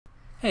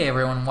Hey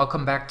everyone,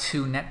 welcome back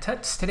to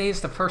Nettuts. Today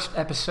is the first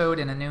episode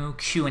in a new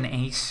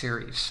Q&A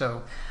series.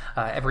 So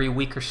every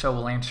week or so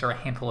we'll answer a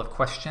handful of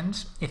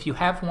questions. If you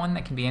have one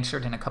that can be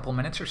answered in a couple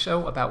minutes or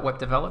so about web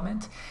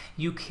development,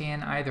 you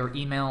can either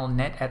email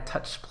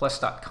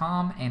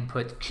net@tutsplus.com and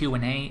put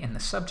Q&A in the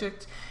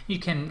subject. You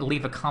can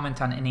leave a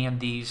comment on any of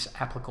these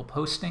applicable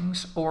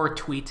postings or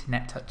tweet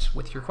Nettuts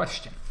with your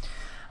question.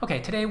 Okay,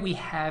 today we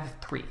have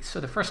three. So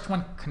the first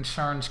one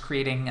concerns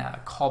creating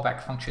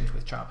callback functions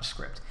with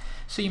JavaScript.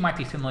 So you might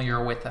be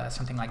familiar with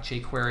something like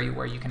jQuery,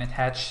 where you can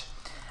attach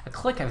a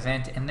click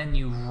event and then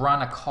you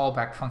run a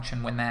callback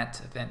function when that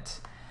event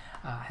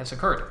has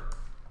occurred.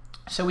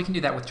 So we can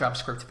do that with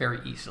JavaScript very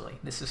easily.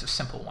 This is a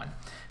simple one.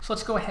 So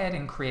let's go ahead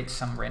and create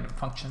some random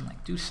function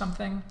like do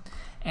something,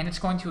 and it's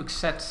going to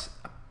accept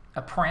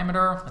a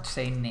parameter, let's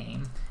say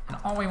name, and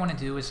all we want to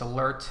do is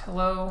alert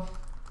hello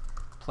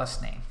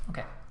plus name.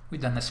 Okay,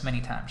 we've done this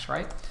many times,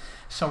 right?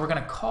 So we're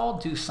going to call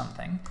do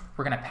something,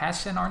 we're going to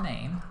pass in our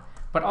name,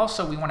 but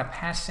also we want to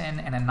pass in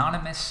an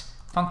anonymous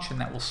function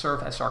that will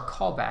serve as our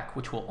callback,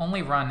 which will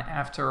only run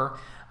after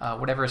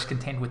whatever is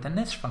contained within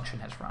this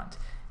function has run.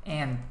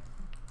 And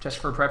just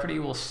for brevity,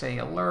 we'll say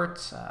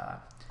alert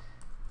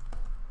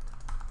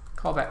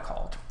callback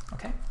called.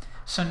 Okay.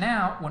 So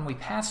now when we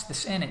pass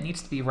this in, it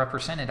needs to be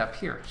represented up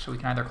here. So we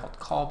can either call it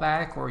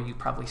callback, or you've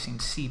probably seen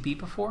CB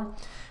before.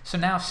 So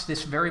now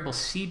this variable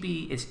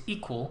CB is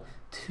equal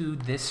to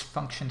this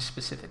function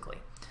specifically.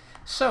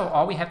 So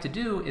all we have to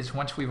do is,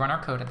 once we run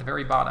our code at the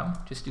very bottom,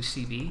 just do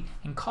CB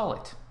and call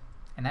it.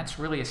 And that's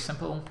really as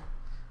simple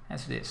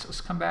as it is. So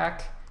let's come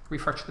back,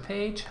 refresh the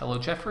page, hello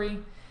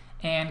Jeffrey,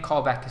 and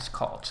callback is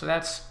called. So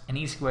that's an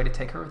easy way to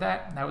take care of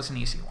that. That was an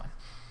easy one.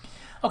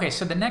 Okay,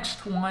 so the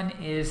next one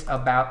is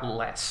about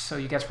less. So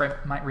you guys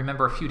might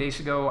remember a few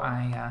days ago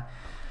I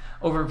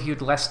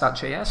overviewed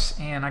less.js,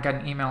 and I got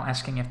an email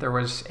asking if there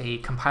was a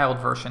compiled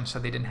version so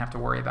they didn't have to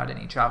worry about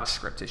any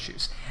JavaScript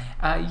issues.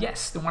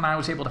 Yes, the one I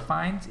was able to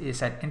find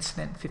is at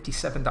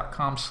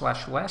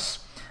incident57.com/less.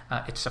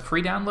 It's a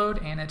free download,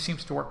 and it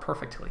seems to work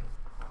perfectly.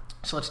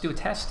 So let's do a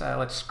test.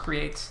 Let's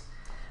create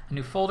a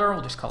new folder.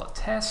 We'll just call it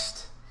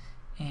test,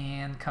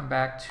 and come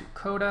back to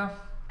Coda.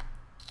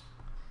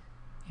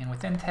 And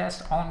within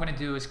test, all I'm going to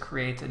do is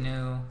create a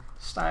new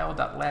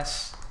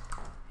style.less.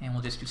 And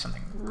we'll just do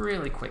something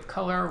really quick.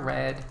 Color,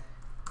 red,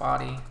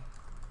 body,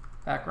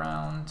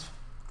 background,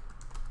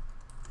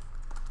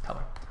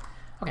 color.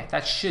 Okay,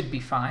 that should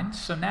be fine.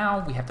 So now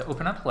we have to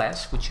open up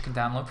less, which you can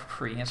download for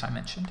free, as I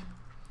mentioned.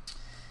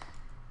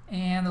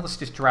 And let's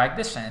just drag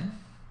this in.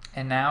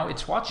 And now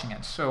it's watching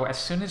it. So as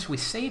soon as we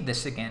save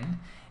this again,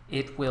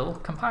 it will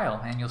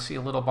compile. And you'll see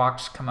a little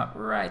box come up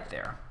right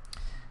there.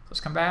 Let's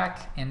come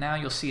back, and now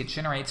you'll see it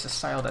generates a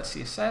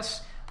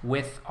style.css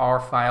with our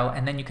file,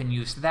 and then you can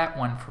use that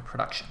one for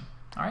production.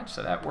 All right,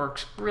 so that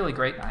works really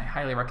great. I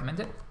highly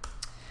recommend it.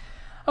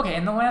 Okay,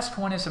 and the last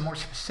one is a more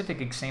specific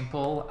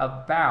example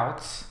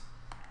about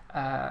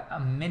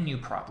a menu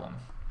problem.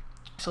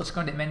 So let's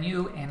go into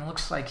menu, and it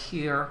looks like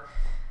here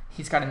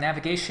he's got a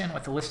navigation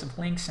with a list of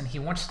links, and he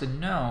wants to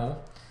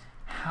know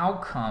how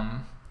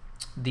come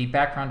the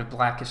background of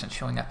black isn't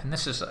showing up, and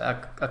this is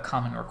a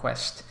common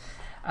request.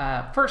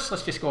 First,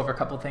 let's just go over a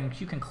couple of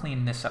things. You can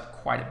clean this up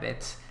quite a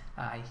bit.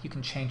 You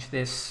can change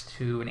this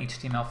to an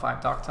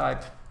HTML5 doc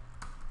type,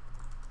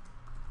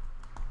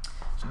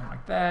 something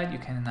like that. You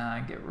can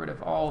get rid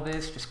of all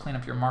this, just clean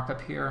up your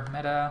markup here,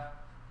 meta,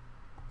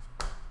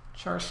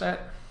 char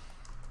set.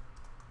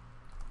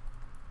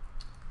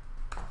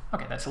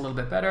 Okay, that's a little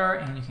bit better,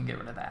 and you can get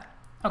rid of that.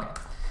 Okay,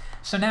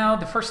 so now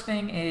the first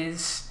thing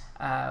is,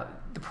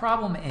 the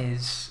problem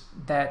is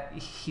that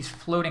he's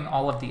floating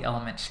all of the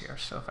elements here.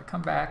 So if I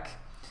come back,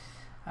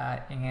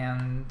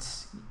 and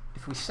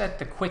if we set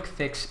the quick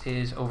fix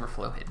is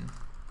overflow hidden,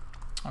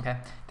 okay,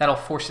 that'll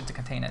force it to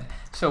contain it.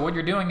 So what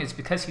you're doing is,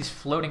 because he's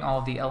floating all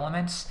of the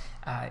elements,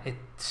 it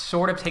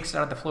sort of takes it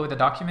out of the flow of the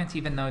document,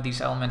 even though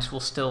these elements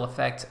will still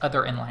affect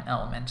other inline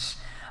elements.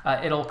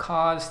 It'll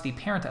cause the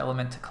parent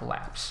element to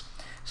collapse.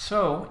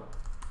 So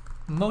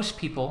most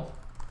people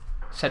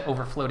set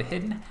overflow to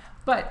hidden,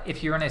 but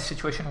if you're in a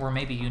situation where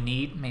maybe you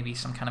need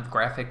some kind of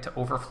graphic to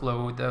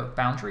overflow the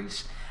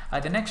boundaries,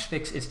 the next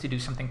fix is to do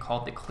something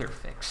called the clear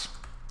fix.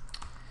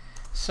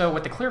 So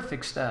what the clear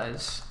fix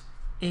does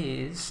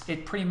is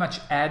it pretty much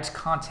adds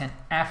content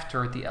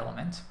after the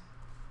element.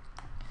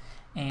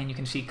 And you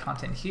can see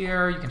content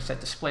here. You can set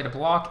display to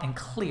block and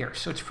clear.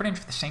 So it's pretty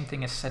much the same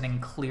thing as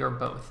setting clear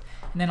both.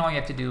 And then all you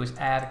have to do is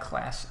add a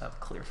class of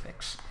clear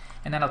fix,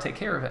 and that'll take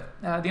care of it.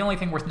 The only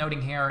thing worth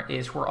noting here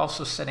is we're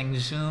also setting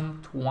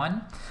zoom to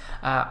 1.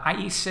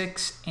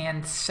 IE6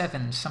 and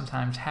 7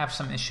 sometimes have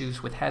some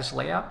issues with has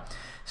layout.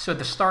 So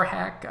the star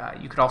hack,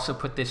 you could also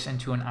put this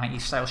into an IE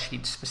style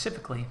sheet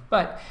specifically,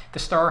 but the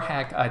star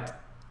hack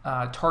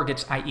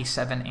targets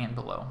IE7 and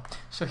below.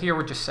 So here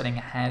we're just setting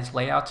a has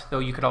layout, though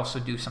you could also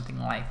do something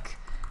like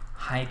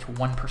height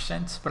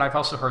 1%, but I've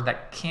also heard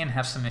that can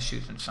have some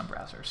issues in some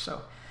browsers.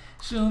 So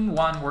zoom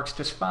 1 works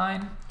just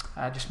fine.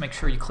 Just make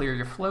sure you clear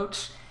your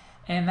floats.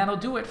 And that'll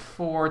do it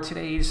for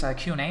today's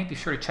Q&A. Be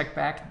sure to check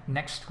back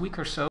next week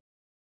or so